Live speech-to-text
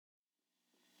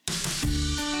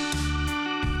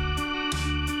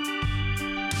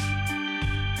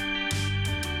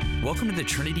Welcome to the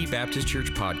Trinity Baptist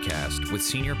Church podcast with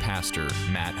Senior Pastor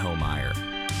Matt Homeyer.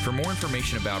 For more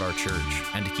information about our church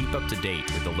and to keep up to date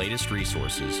with the latest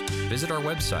resources, visit our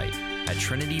website at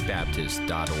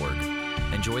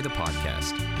trinitybaptist.org. Enjoy the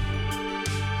podcast.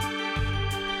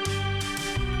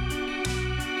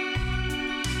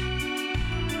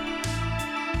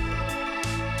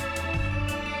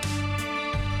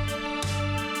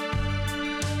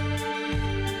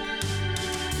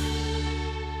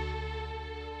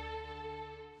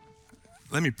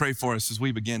 Let me pray for us as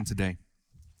we begin today.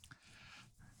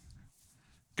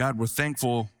 God, we're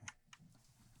thankful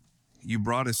you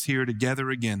brought us here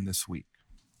together again this week.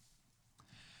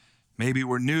 Maybe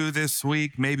we're new this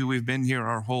week. Maybe we've been here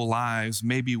our whole lives.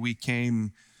 Maybe we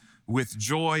came with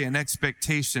joy and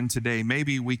expectation today.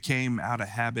 Maybe we came out of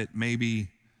habit. Maybe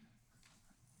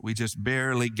we just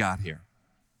barely got here.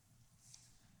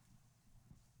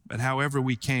 But however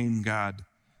we came, God,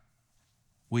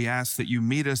 we ask that you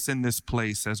meet us in this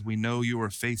place as we know you are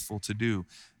faithful to do.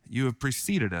 You have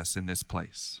preceded us in this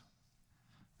place.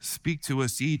 Speak to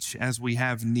us each as we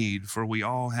have need, for we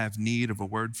all have need of a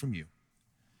word from you.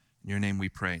 In your name we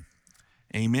pray.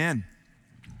 Amen.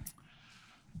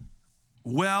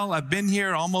 Well, I've been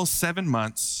here almost 7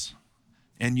 months,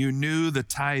 and you knew the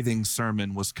tithing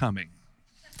sermon was coming.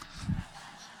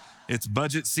 It's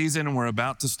budget season, and we're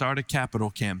about to start a capital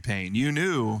campaign. You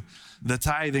knew the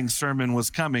tithing sermon was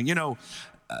coming. You know,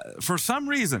 for some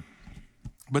reason,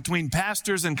 between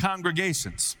pastors and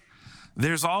congregations,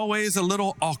 there's always a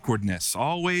little awkwardness,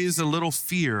 always a little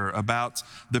fear about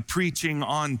the preaching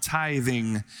on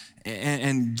tithing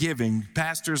and giving.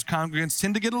 Pastors, congregants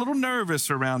tend to get a little nervous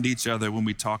around each other when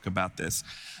we talk about this.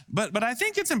 But I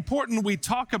think it's important we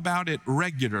talk about it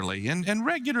regularly, and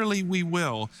regularly we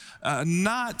will.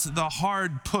 Not the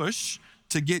hard push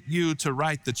to get you to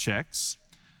write the checks,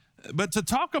 but to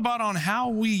talk about on how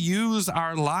we use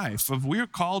our life. We're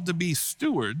called to be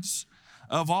stewards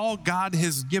of all God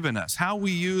has given us, how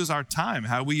we use our time,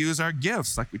 how we use our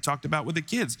gifts, like we talked about with the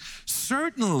kids.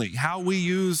 Certainly how we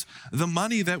use the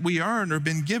money that we earn or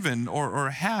been given or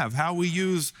have, how we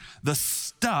use the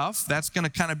stuff. That's going to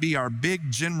kind of be our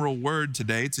big general word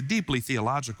today. It's a deeply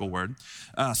theological word.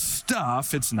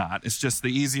 Stuff, it's not. It's just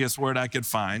the easiest word I could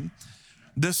find.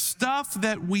 The stuff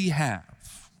that we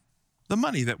have, the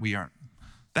money that we earn,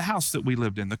 the house that we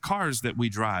lived in, the cars that we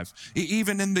drive,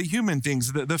 even in the human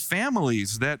things, the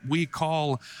families that we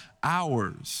call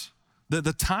ours,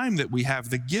 the time that we have,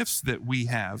 the gifts that we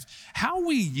have. How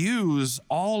we use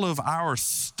all of our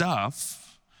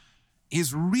stuff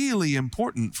is really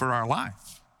important for our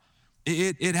life.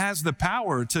 It has the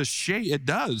power to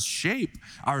shape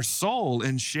our soul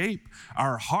and shape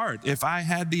our heart. If I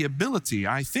had the ability,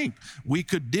 I think we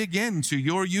could dig into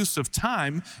your use of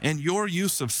time and your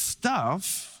use of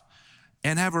stuff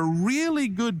and have a really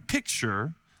good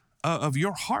picture of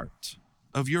your heart,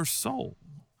 of your soul.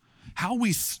 How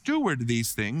we steward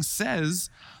these things says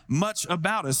much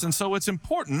about us, and so it's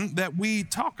important that we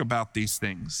talk about these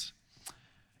things.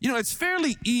 You know, it's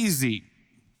fairly easy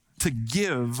to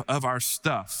give of our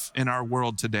stuff in our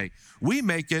world today. We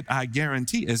make it, I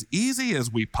guarantee, as easy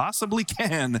as we possibly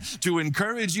can to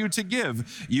encourage you to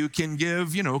give. You can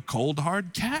give, cold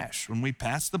hard cash when we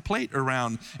pass the plate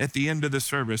around at the end of the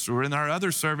service, or in our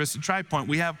other service at Tri-Point,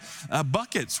 we have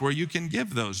buckets where you can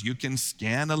give those. You can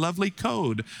scan a lovely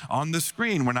code on the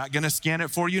screen. We're not going to scan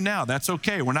it for you now. That's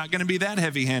okay. We're not going to be that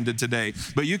heavy-handed today,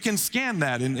 but you can scan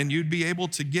that and you'd be able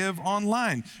to give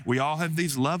online. We all have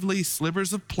these lovely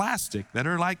slivers of plastic that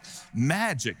are like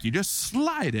magic. You just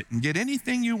slide it and get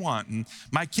anything you want. And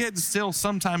my kids still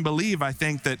sometimes believe, I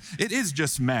think, that it is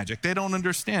just magic. They don't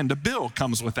understand. A bill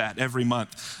comes with that every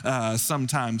month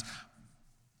sometimes.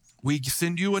 We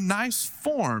send you a nice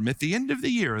form at the end of the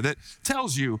year that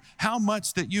tells you how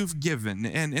much that you've given.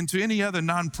 And to any other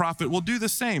nonprofit, we'll do the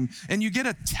same. And you get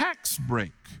a tax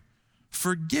break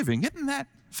for giving. Isn't that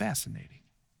fascinating?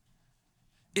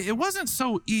 It wasn't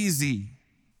so easy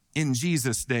in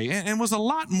Jesus' day, and was a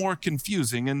lot more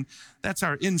confusing, and that's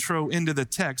our intro into the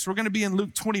text. We're going to be in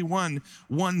Luke 21,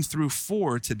 1 through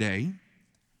 4 today.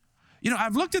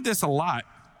 I've looked at this a lot,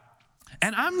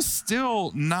 and I'm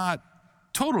still not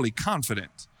totally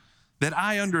confident that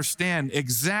I understand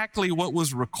exactly what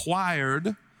was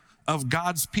required of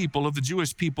God's people, of the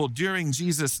Jewish people during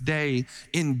Jesus' day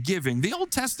in giving. The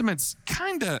Old Testament's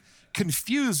kind of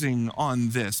confusing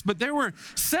on this, but there were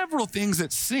several things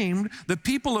that seemed the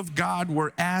people of God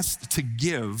were asked to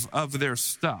give of their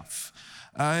stuff.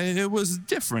 It was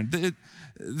different.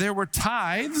 There were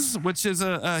tithes, which is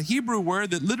a Hebrew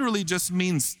word that literally just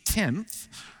means tenth.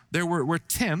 There were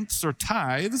tenths or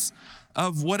tithes.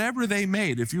 of whatever they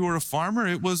made. If you were a farmer,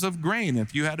 it was of grain.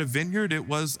 If you had a vineyard, it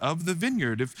was of the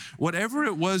vineyard. If whatever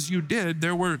it was you did,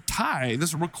 there were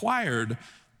tithes required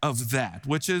of that,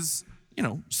 which is,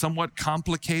 somewhat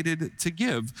complicated to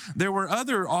give. There were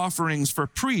other offerings for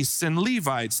priests and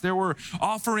Levites. There were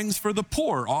offerings for the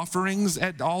poor, offerings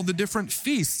at all the different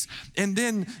feasts, and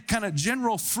then kind of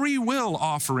general free will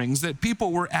offerings that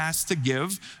people were asked to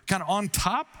give, kind of on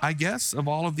top, I guess, of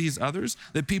all of these others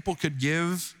that people could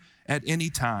give at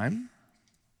any time.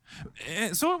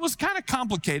 So it was kind of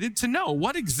complicated to know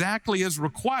what exactly is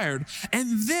required,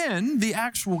 and then the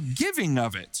actual giving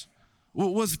of it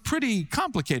was pretty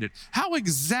complicated. How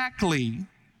exactly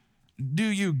do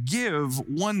you give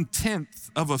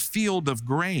 1/10 of a field of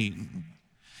grain?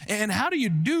 And how do you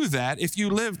do that if you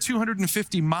live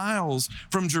 250 miles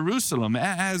from Jerusalem,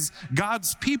 as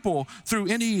God's people, through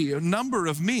any number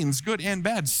of means, good and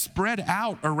bad, spread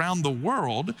out around the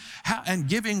world, and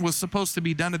giving was supposed to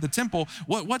be done at the temple?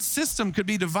 What system could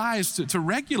be devised to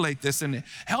regulate this and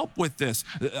help with this?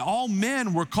 All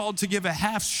men were called to give a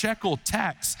half shekel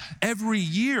tax every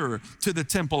year to the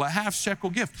temple, a half shekel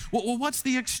gift. Well, what's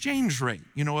the exchange rate,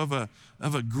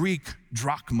 of a Greek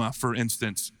drachma, for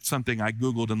instance, something I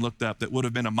Googled and looked up that would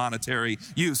have been a monetary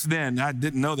use then. I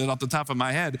didn't know that off the top of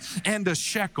my head. And a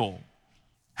shekel.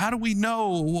 How do we know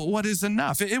what is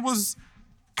enough? It was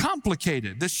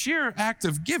complicated. The sheer act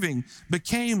of giving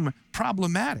became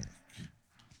problematic.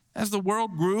 As the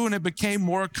world grew and it became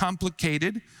more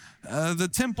complicated, the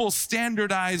temple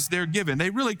standardized their giving.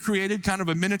 They really created kind of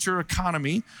a miniature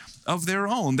economy of their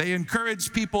own. They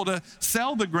encouraged people to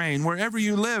sell the grain wherever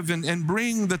you live and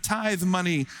bring the tithe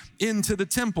money into the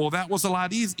temple. That was a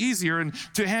lot easier. And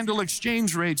to handle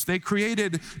exchange rates, they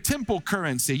created temple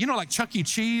currency. Like Chuck E.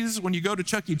 Cheese, when you go to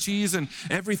Chuck E. Cheese and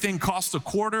everything costs a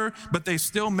quarter, but they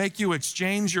still make you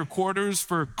exchange your quarters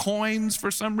for coins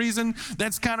for some reason.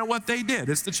 That's kind of what they did.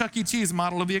 It's the Chuck E. Cheese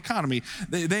model of the economy.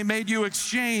 They made you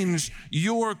exchange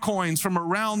your coins from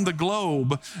around the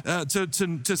globe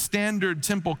to standard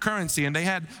temple currency. And they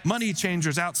had money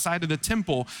changers outside of the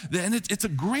temple. And it's a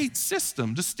great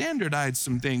system to standardize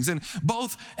some things and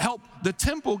both help the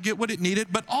temple get what it needed,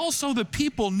 but also the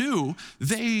people knew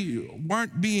they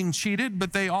weren't being cheated,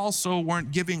 but they also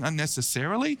weren't giving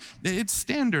unnecessarily. It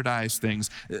standardized things.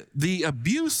 The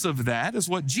abuse of that is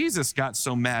what Jesus got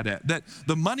so mad at, that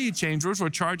the money changers were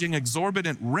charging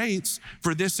exorbitant rates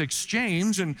for this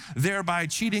exchange and thereby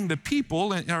cheating the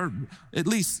people, or at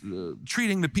least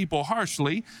treating the people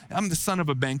harshly. I'm the son of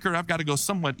a banker. I've got to go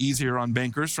somewhat easier on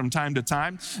bankers from time to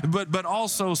time, but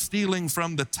also stealing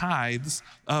from the tithes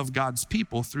of God's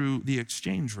people through the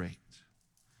exchange rate.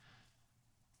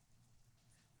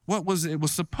 It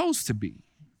was supposed to be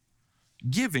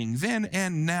giving then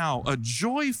and now, a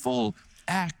joyful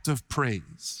act of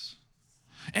praise.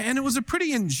 And it was a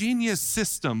pretty ingenious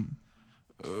system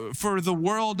for the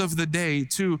world of the day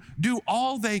to do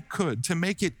all they could to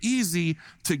make it easy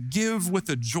to give with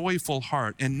a joyful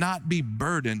heart and not be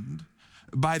burdened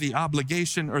by the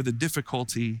obligation or the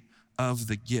difficulty of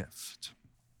the gift.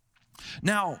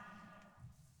 Now,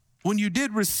 when you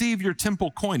did receive your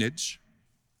temple coinage,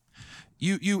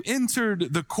 you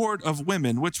entered the court of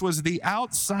women, which was the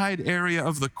outside area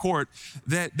of the court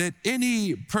that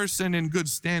any person in good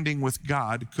standing with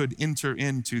God could enter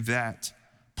into that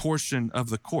portion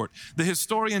of the court. The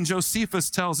historian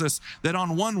Josephus tells us that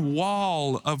on one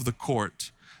wall of the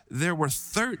court, there were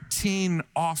 13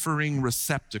 offering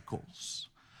receptacles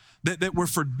that were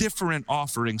for different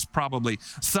offerings, probably.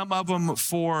 Some of them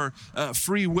for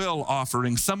free will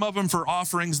offerings. Some of them for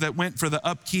offerings that went for the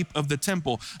upkeep of the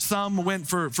temple. Some went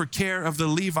for care of the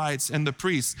Levites and the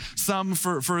priests. Some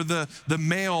for the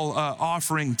male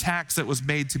offering tax that was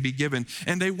made to be given.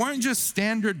 And they weren't just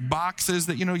standard boxes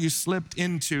that, you slipped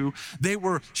into. They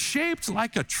were shaped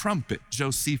like a trumpet,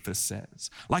 Josephus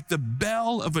says. Like the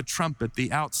bell of a trumpet,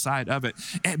 the outside of it.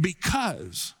 And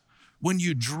because when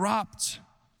you dropped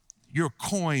your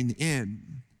coin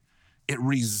in, it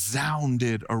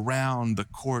resounded around the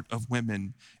court of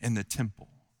women in the temple.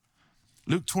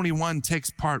 Luke 21 takes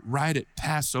part right at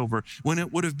Passover, when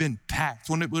it would have been packed,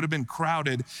 when it would have been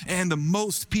crowded, and the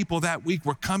most people that week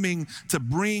were coming to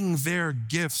bring their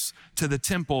gifts to the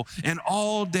temple, and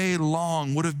all day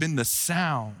long would have been the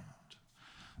sound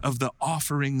of the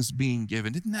offerings being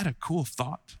given. Isn't that a cool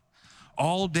thought?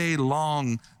 All day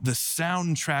long, the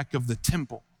soundtrack of the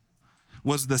temple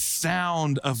was the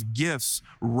sound of gifts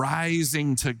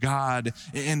rising to God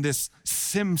in this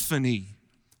symphony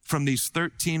from these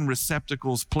 13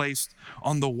 receptacles placed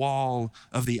on the wall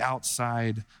of the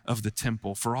outside of the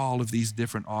temple for all of these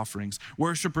different offerings.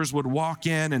 Worshipers would walk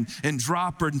in and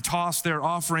drop and toss their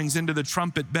offerings into the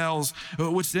trumpet bells,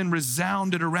 which then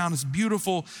resounded around. This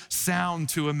beautiful sound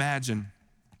to imagine.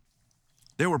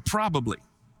 There were probably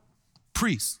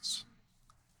priests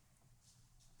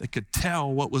that could tell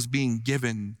what was being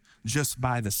given just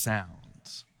by the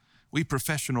sounds. We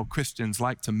professional Christians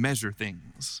like to measure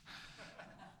things.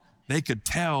 They could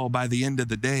tell by the end of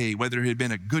the day whether it had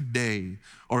been a good day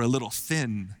or a little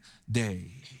thin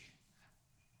day.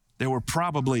 There were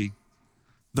probably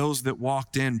those that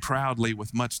walked in proudly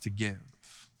with much to give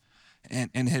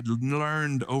and had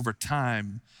learned over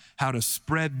time how to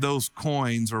spread those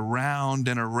coins around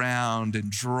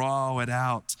and draw it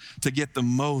out to get the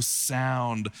most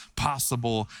sound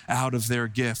possible out of their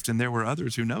gift. And there were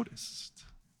others who noticed.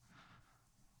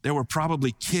 There were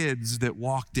probably kids that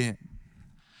walked in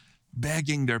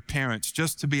begging their parents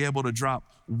just to be able to drop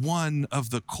one of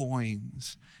the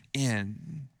coins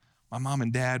in. My mom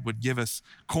and dad would give us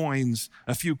coins,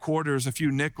 a few quarters, a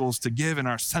few nickels to give in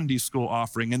our Sunday school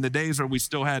offering. In the days where we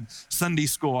still had Sunday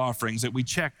school offerings that we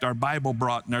checked, our Bible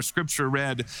brought and our scripture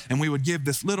read, and we would give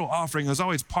this little offering. It was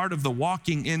always part of the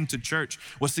walking into church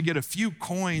was to get a few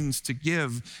coins to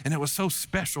give. And it was so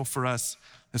special for us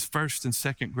as first and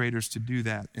second graders to do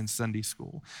that in Sunday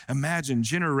school. Imagine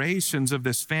generations of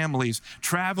this families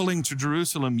traveling to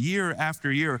Jerusalem year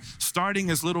after year, starting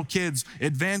as little kids,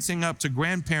 advancing up to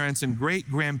grandparents and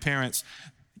great-grandparents,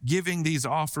 giving these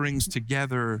offerings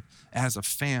together as a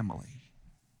family.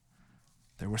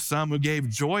 There were some who gave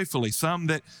joyfully, some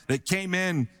that came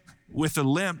in with a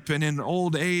limp and in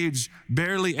old age,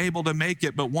 barely able to make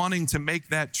it, but wanting to make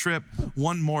that trip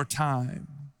one more time.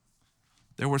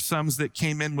 There were some that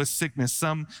came in with sickness,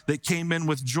 some that came in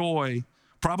with joy,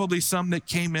 probably some that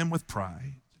came in with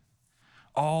pride.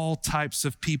 All types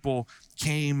of people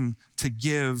came to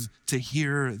give to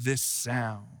hear this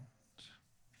sound.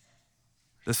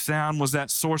 The sound was that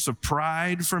source of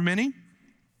pride for many,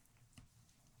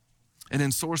 and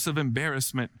then source of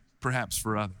embarrassment perhaps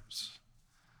for others.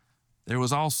 There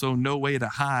was also no way to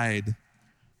hide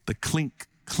the clink,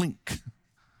 clink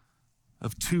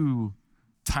of two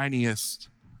tiniest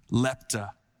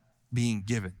lepta being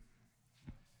given.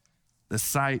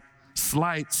 The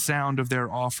slight sound of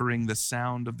their offering, the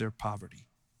sound of their poverty.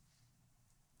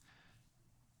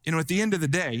 You know, at the end of the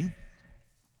day,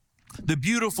 the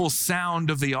beautiful sound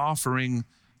of the offering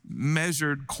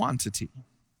measured quantity,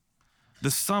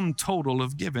 the sum total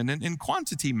of given. And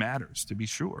quantity matters, to be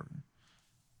sure.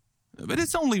 But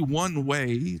it's only one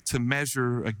way to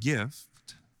measure a gift.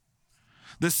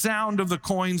 The sound of the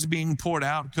coins being poured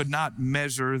out could not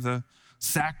measure the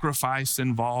sacrifice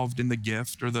involved in the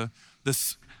gift or the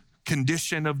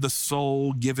condition of the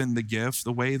soul given the gift,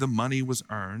 the way the money was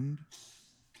earned.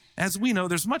 As we know,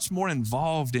 there's much more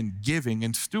involved in giving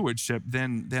and stewardship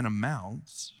than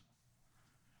amounts.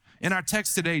 In our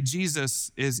text today,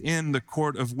 Jesus is in the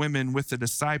court of women with the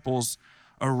disciples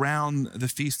around the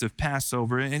Feast of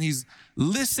Passover, and he's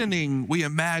listening, we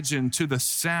imagine, to the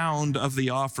sound of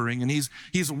the offering, and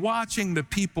he's watching the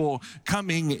people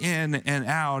coming in and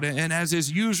out. And as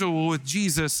is usual with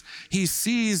Jesus, he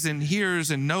sees and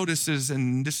hears and notices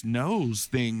and just knows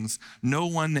things no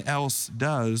one else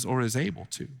does or is able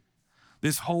to.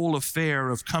 This whole affair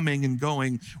of coming and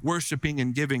going, worshiping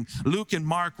and giving. Luke and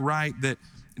Mark write that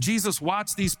Jesus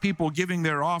watched these people giving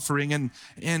their offering, and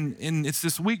it's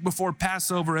this week before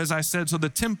Passover, as I said, so the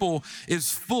temple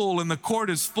is full and the court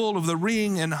is full of the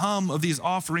ring and hum of these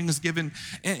offerings given.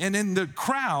 And in the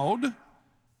crowd,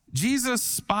 Jesus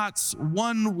spots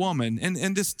one woman,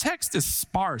 and this text is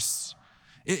sparse.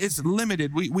 It's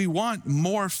limited. We want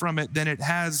more from it than it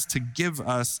has to give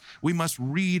us. We must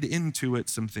read into it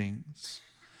some things.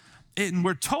 And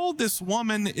we're told this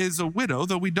woman is a widow,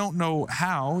 though we don't know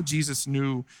how Jesus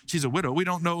knew she's a widow. We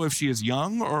don't know if she is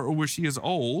young or where she is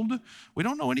old. We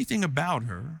don't know anything about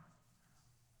her.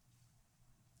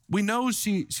 We know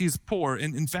she's poor,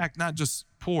 and in fact, not just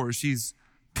poor, she's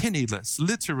penniless,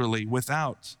 literally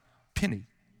without penny.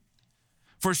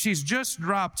 For she's just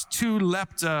dropped 2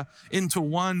 lepta into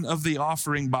one of the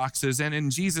offering boxes. And in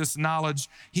Jesus' knowledge,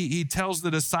 he tells the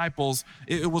disciples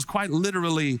it was quite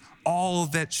literally all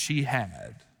that she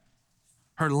had.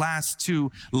 Her last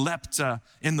 2 lepta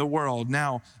in the world.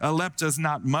 Now, a lepta is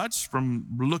not much.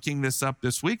 From looking this up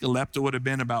this week, a lepta would have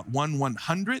been about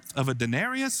 1/100th of a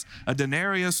denarius. A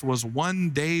denarius was 1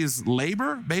 day's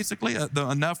labor, basically,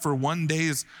 enough for 1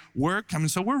 day's work. I mean,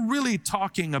 so we're really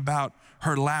talking about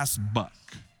her last buck,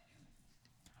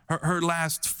 her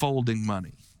last folding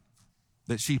money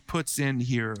that she puts in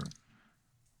here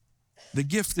The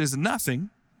gift is nothing,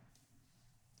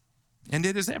 and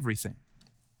it is everything.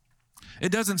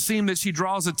 It doesn't seem that she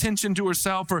draws attention to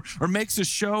herself or makes a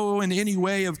show in any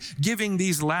way of giving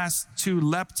these last two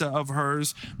lepta of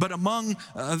hers, but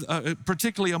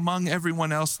particularly among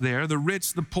everyone else there, the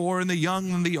rich, the poor, and the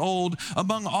young and the old,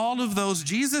 among all of those,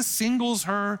 Jesus singles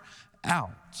her out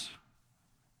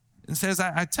and says,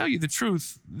 I tell you the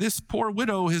truth, this poor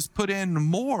widow has put in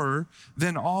more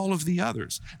than all of the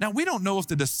others. Now, we don't know if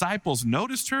the disciples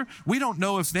noticed her. We don't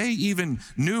know if they even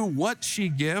knew what she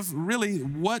gave. Really,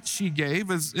 what she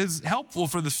gave is helpful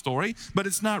for the story, but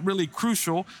it's not really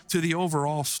crucial to the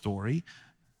overall story.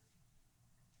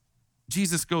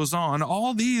 Jesus goes on,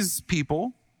 all these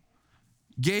people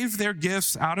gave their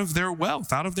gifts out of their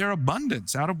wealth, out of their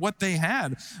abundance, out of what they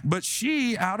had, but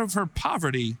she, out of her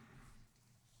poverty,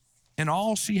 and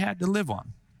all she had to live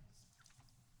on.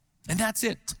 And that's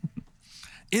it.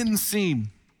 End scene.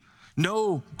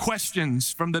 No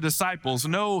questions from the disciples,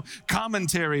 no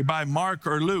commentary by Mark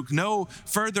or Luke, no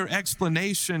further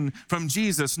explanation from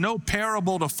Jesus, no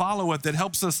parable to follow it that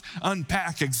helps us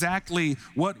unpack exactly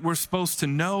what we're supposed to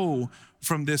know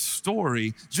from this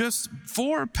story. Just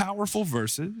 4 powerful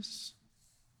verses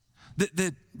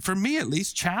that for me at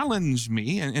least, challenge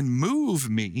me and move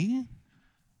me,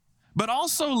 but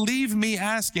also leave me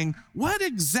asking, what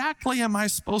exactly am I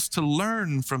supposed to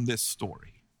learn from this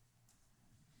story?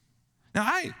 Now,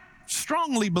 I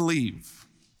strongly believe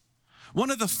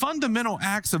one of the fundamental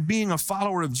acts of being a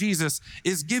follower of Jesus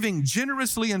is giving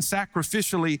generously and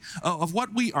sacrificially of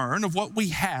what we earn, of what we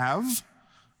have,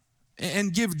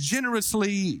 and give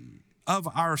generously of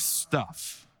our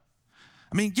stuff.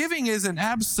 I mean, giving is an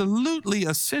absolutely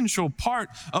essential part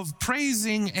of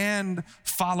praising and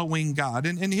following God.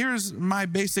 And here's my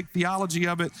basic theology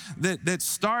of it that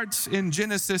starts in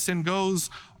Genesis and goes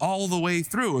all the way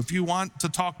through. If you want to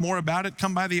talk more about it,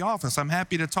 come by the office. I'm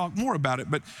happy to talk more about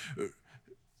it. But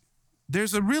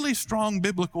there's a really strong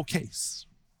biblical case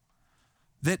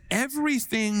that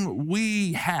everything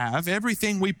we have,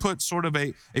 everything we put sort of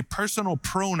a personal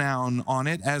pronoun on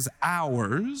it as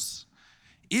ours,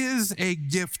 is a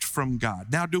gift from God.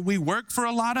 Now, do we work for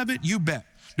a lot of it? You bet.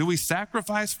 Do we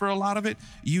sacrifice for a lot of it?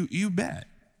 You bet.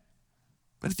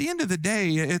 But at the end of the day,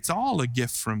 it's all a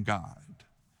gift from God.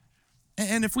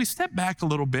 And if we step back a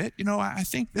little bit, I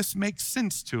think this makes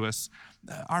sense to us.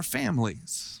 Our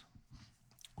families.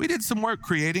 We did some work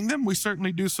creating them. We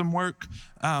certainly do some work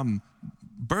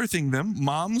birthing them.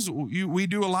 Moms, we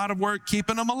do a lot of work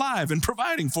keeping them alive and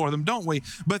providing for them, don't we?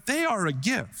 But they are a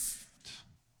gift.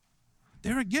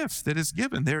 They're a gift that is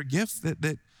given. They're a gift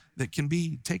that can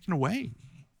be taken away.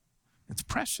 It's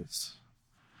precious.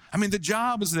 I mean, the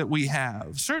jobs that we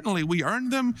have, certainly we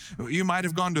earned them. You might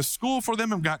have gone to school for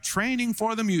them and got training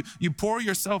for them. You pour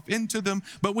yourself into them,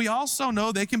 but we also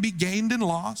know they can be gained and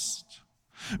lost.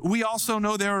 We also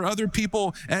know there are other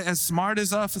people as smart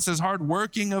as us, as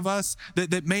hardworking of us,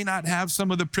 that may not have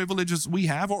some of the privileges we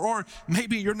have, or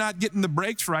maybe you're not getting the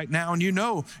breaks right now and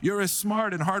you're as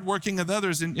smart and hardworking as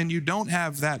others and you don't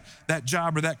have that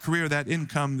job or that career, that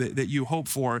income that you hope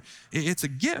for. It's a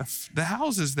gift. The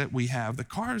houses that we have, the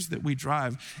cars that we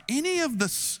drive, any of the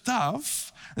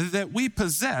stuff that we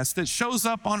possess that shows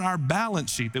up on our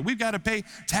balance sheet, that we've got to pay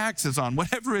taxes on,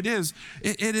 whatever it is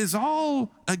all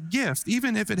a gift,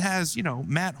 even if it has,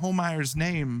 Matt Homeyer's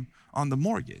name on the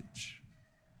mortgage.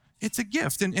 It's a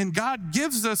gift. And God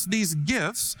gives us these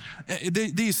gifts,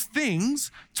 these things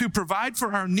to provide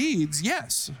for our needs,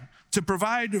 yes. To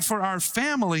provide for our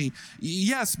family,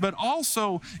 yes, but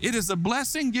also it is a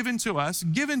blessing given to us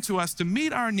to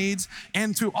meet our needs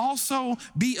and to also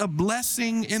be a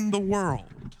blessing in the world.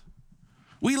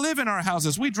 We live in our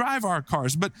houses, we drive our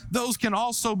cars, but those can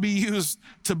also be used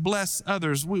to bless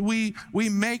others. We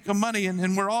make money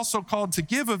and we're also called to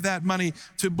give of that money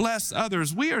to bless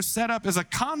others. We are set up as a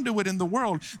conduit in the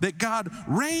world that God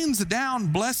rains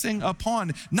down blessing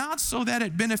upon, not so that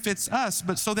it benefits us,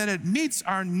 but so that it meets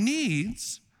our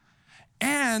needs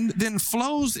and then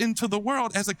flows into the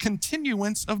world as a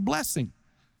continuance of blessing.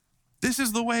 This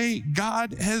is the way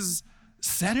God has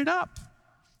set it up.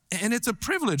 And it's a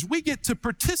privilege. We get to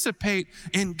participate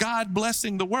in God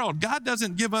blessing the world. God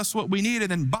doesn't give us what we need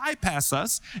and then bypass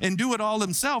us and do it all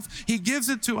himself. He gives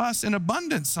it to us in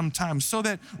abundance sometimes so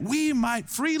that we might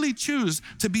freely choose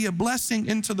to be a blessing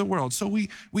into the world. So we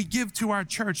give to our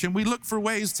church and we look for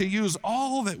ways to use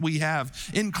all that we have,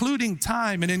 including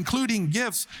time and including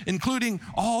gifts, including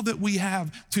all that we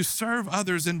have to serve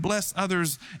others and bless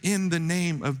others in the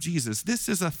name of Jesus. This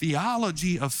is a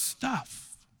theology of stuff.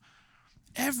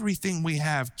 Everything we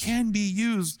have can be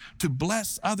used to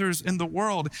bless others in the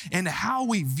world. And how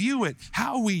we view it,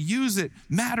 how we use it,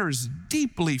 matters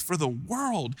deeply for the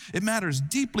world. It matters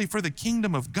deeply for the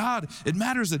kingdom of God. It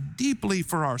matters deeply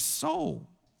for our soul.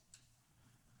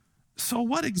 So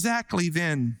what exactly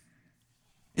then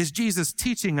is Jesus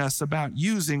teaching us about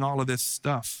using all of this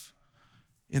stuff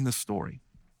in the story?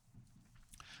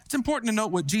 It's important to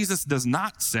note what Jesus does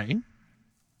not say.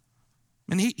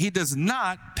 And he does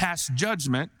not pass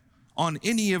judgment on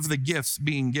any of the gifts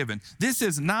being given. This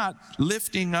is not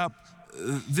lifting up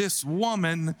this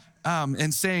woman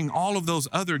and saying all of those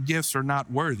other gifts are not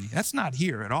worthy. That's not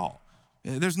here at all.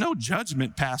 There's no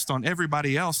judgment passed on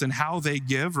everybody else and how they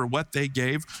give or what they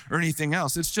gave or anything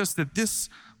else. It's just that this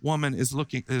woman is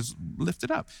lifted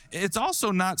up. It's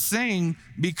also not saying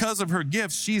because of her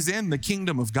gifts, she's in the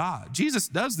kingdom of God. Jesus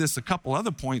does this a couple other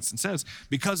points and says,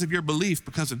 because of your belief,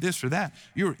 because of this or that,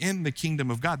 you're in the kingdom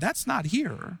of God. That's not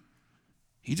here.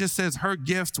 He just says her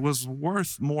gift was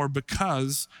worth more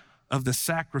because of the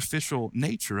sacrificial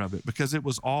nature of it, because it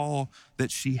was all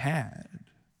that she had.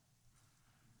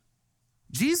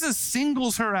 Jesus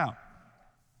singles her out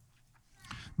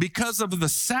because of the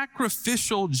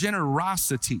sacrificial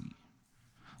generosity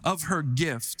of her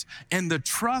gift and the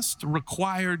trust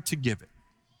required to give it.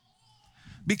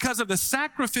 Because of the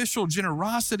sacrificial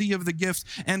generosity of the gift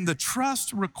and the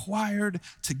trust required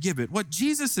to give it. What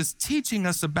Jesus is teaching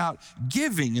us about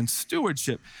giving and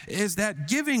stewardship is that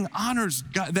giving honors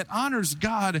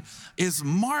God is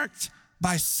marked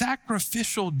by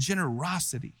sacrificial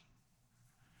generosity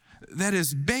that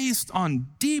is based on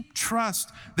deep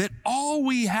trust that all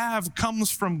we have comes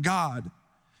from God,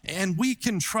 and we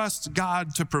can trust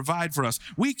God to provide for us.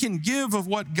 We can give of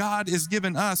what God has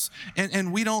given us,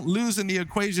 and we don't lose in the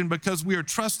equation because we are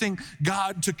trusting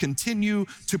God to continue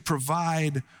to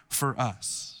provide for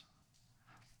us.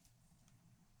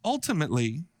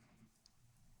 Ultimately,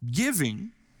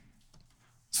 giving,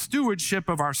 stewardship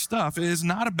of our stuff is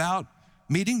not about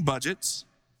meeting budgets.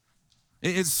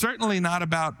 It's certainly not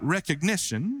about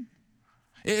recognition.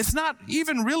 It's not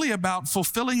even really about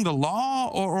fulfilling the law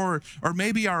or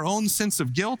maybe our own sense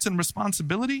of guilt and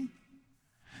responsibility.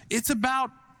 It's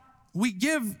about we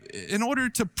give in order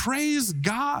to praise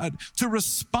God, to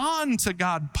respond to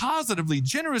God positively,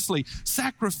 generously,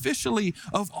 sacrificially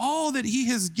of all that he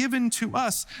has given to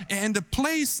us, and to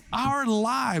place our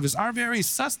lives, our very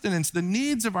sustenance, the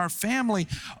needs of our family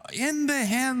in the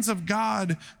hands of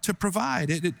God to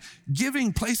provide.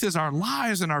 Giving places our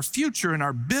lives and our future and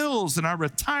our bills and our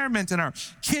retirement and our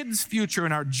kids' future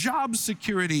and our job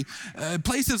security,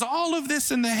 places all of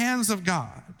this in the hands of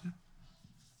God.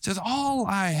 It says, all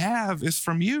I have is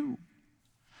from you.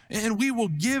 And we will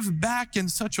give back in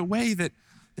such a way that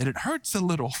it hurts a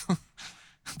little,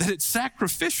 that it's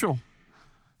sacrificial,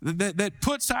 that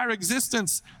puts our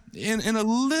existence in a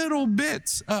little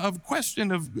bit of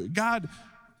question of, God,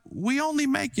 we only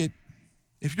make it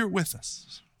if you're with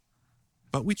us.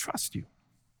 But we trust you.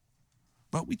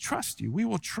 But we trust you. We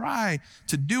will try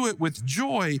to do it with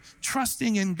joy,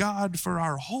 trusting in God for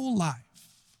our whole life.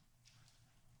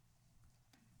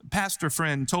 Pastor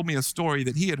friend told me a story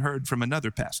that he had heard from another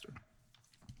pastor.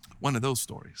 One of those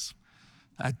stories.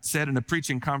 I said in a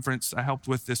preaching conference I helped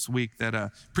with this week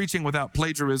that preaching without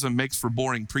plagiarism makes for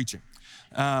boring preaching.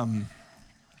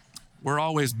 We're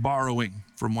always borrowing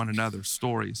from one another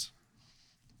stories.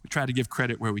 We try to give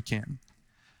credit where we can.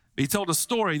 But he told a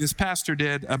story, this pastor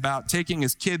did, about taking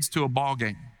his kids to a ball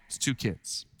game. It's 2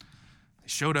 kids.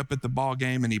 Showed up at the ball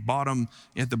game, and he bought them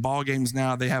at the ball games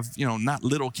now. They have, not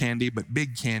little candy, but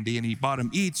big candy. And he bought them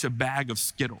each a bag of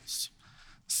Skittles.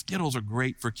 Skittles are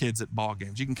great for kids at ball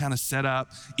games. You can kind of set up,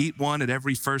 eat one at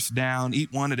every first down,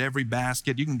 eat one at every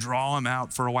basket. You can draw them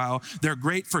out for a while. They're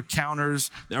great for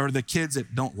counters or the kids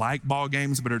that don't like ball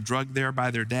games but are drugged there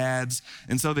by their dads.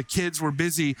 And so the kids were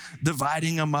busy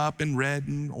dividing them up in red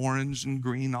and orange and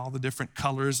green, all the different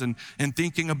colors, and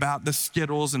thinking about the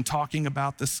Skittles and talking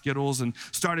about the Skittles, and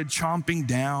started chomping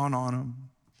down on them.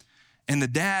 And the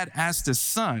dad asked his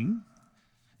son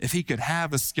if he could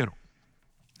have a Skittle.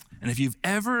 And if you've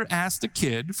ever asked a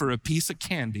kid for a piece of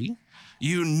candy,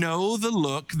 you know the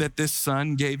look that this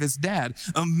son gave his dad.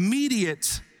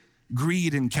 Immediate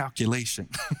greed and calculation.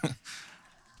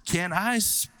 Can I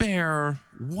spare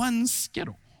 1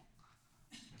 Skittle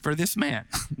for this man?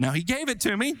 Now, he gave it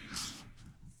to me,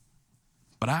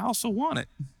 but I also want it.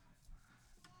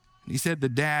 He said the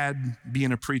dad,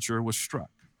 being a preacher, was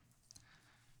struck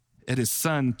at his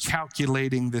son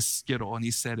calculating this Skittle. And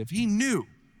he said, if he knew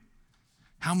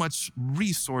how much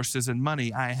resources and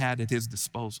money I had at his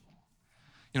disposal,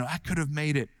 I could have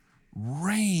made it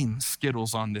rain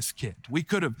Skittles on this kid. We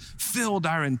could have filled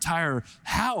our entire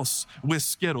house with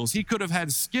Skittles. He could have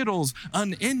had Skittles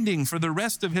unending for the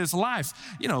rest of his life.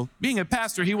 You know, being a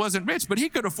pastor, he wasn't rich, but he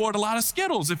could afford a lot of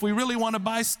Skittles if we really want to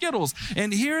buy Skittles.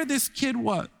 And here this kid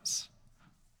was,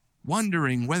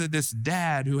 wondering whether this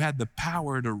dad who had the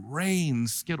power to rain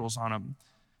Skittles on him,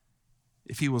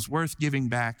 if he was worth giving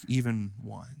back even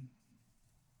one.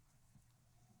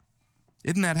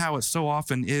 Isn't that how it so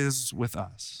often is with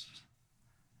us?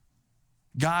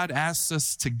 God asks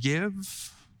us to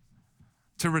give,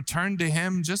 to return to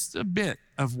him just a bit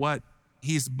of what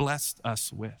he's blessed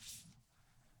us with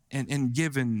and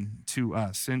given to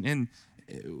us. And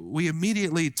we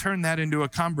immediately turn that into a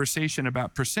conversation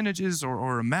about percentages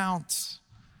or amounts.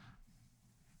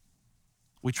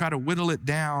 We try to whittle it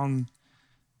down,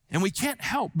 and we can't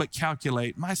help but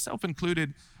calculate, myself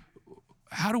included,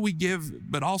 how do we give,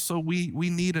 but also we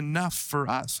need enough for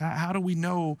us? How do we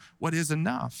know what is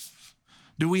enough?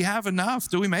 Do we have enough?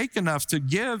 Do we make enough to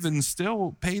give and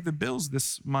still pay the bills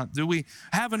this month? Do we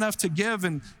have enough to give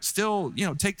and still,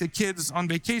 take the kids on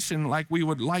vacation like we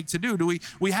would like to do? Do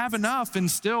we have enough and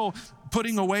still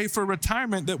putting away for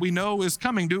retirement that we know is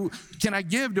coming? Can I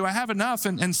give? Do I have enough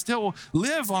and still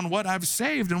live on what I've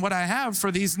saved and what I have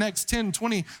for these next 10,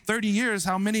 20, 30 years,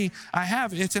 how many I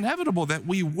have? It's inevitable that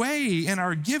we weigh in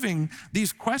our giving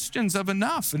these questions of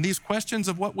enough and these questions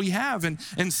of what we have and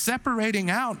separating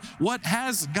out what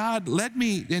has God led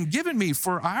me and given me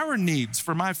for our needs,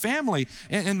 for my family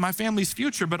and my family's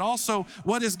future, but also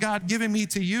what is God giving me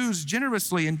to use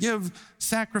generously and give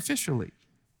sacrificially.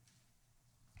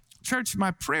 Church, my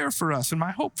prayer for us and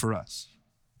my hope for us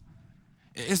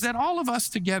is that all of us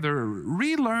together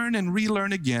relearn and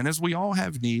relearn again, as we all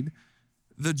have need,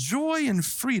 the joy and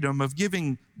freedom of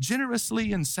giving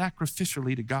generously and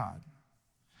sacrificially to God.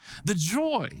 The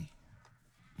joy,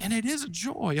 and it is a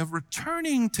joy, of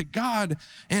returning to God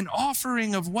an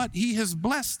offering of what he has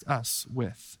blessed us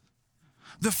with.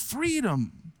 The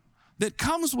freedom that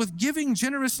comes with giving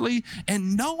generously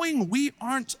and knowing we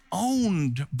aren't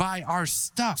owned by our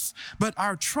stuff, but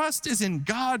our trust is in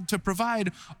God to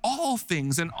provide all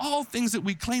things, and all things that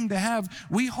we claim to have,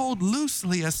 we hold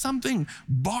loosely as something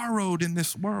borrowed in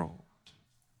this world.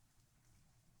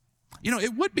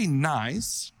 It would be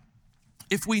nice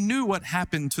if we knew what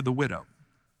happened to the widow.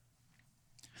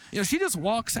 She just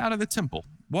walks out of the temple,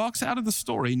 walks out of the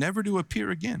story, never to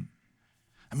appear again.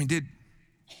 Did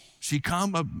she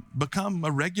become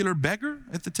a regular beggar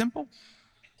at the temple?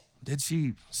 Did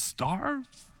she starve?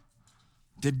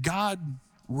 Did God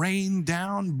rain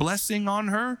down blessing on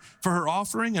her for her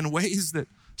offering in ways that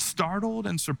startled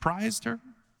and surprised her?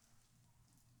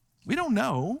 We don't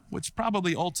know, which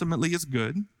probably ultimately is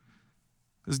good,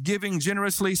 because giving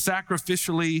generously,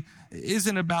 sacrificially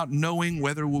isn't about knowing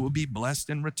whether we will be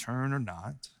blessed in return or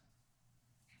not.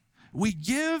 We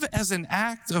give as an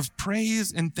act of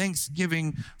praise and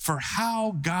thanksgiving for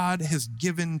how God has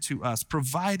given to us,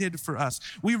 provided for us.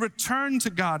 We return to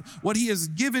God what he has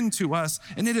given to us,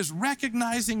 and it is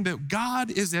recognizing that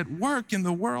God is at work in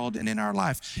the world and in our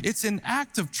life. It's an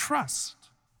act of trust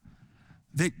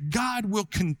that God will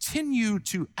continue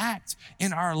to act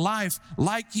in our life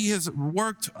like he has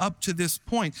worked up to this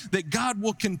point, that God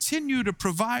will continue to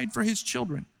provide for his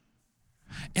children,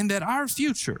 and that our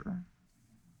future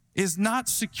is not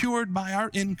secured by our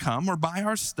income or by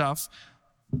our stuff,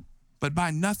 but by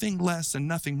nothing less and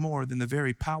nothing more than the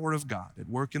very power of God at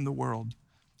work in the world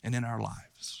and in our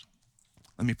lives.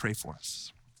 Let me pray for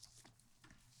us.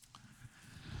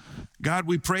 God,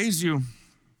 we praise you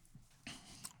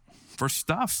for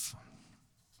stuff,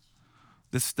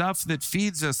 the stuff that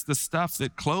feeds us, the stuff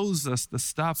that clothes us, the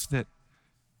stuff that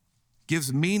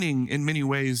gives meaning in many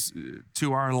ways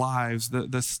to our lives,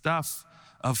 the stuff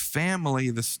of family,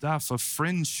 the stuff of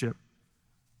friendship,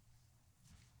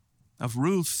 of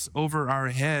roofs over our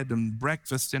head and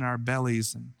breakfast in our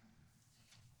bellies, and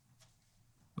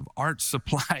of art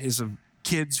supplies, of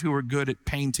kids who are good at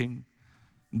painting,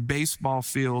 baseball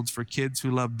fields for kids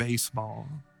who love baseball.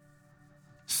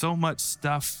 So much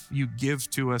stuff you give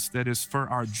to us that is for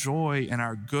our joy and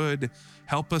our good.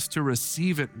 Help us to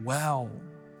receive it well,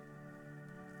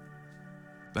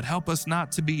 but help us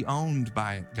not to be owned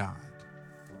by it, God.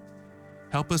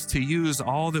 Help us to use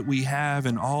all that we have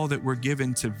and all that we're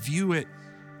given to view it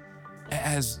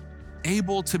as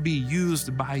able to be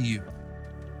used by you.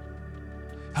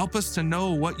 Help us to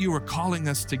know what you are calling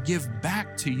us to give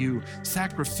back to you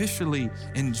sacrificially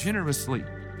and generously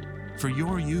for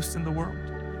your use in the world.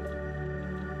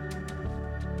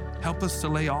 Help us to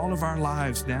lay all of our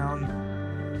lives down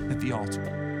at the altar.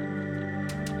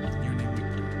 In your name we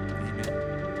pray.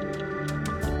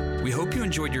 Amen. We We hope you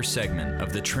enjoyed your segment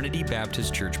of the Trinity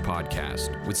Baptist Church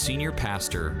podcast with Senior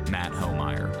Pastor Matt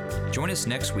Homeyer. Join us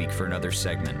next week for another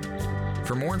segment.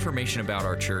 For more information about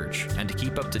our church and to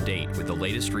keep up to date with the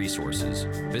latest resources,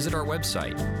 visit our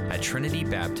website at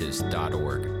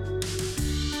trinitybaptist.org.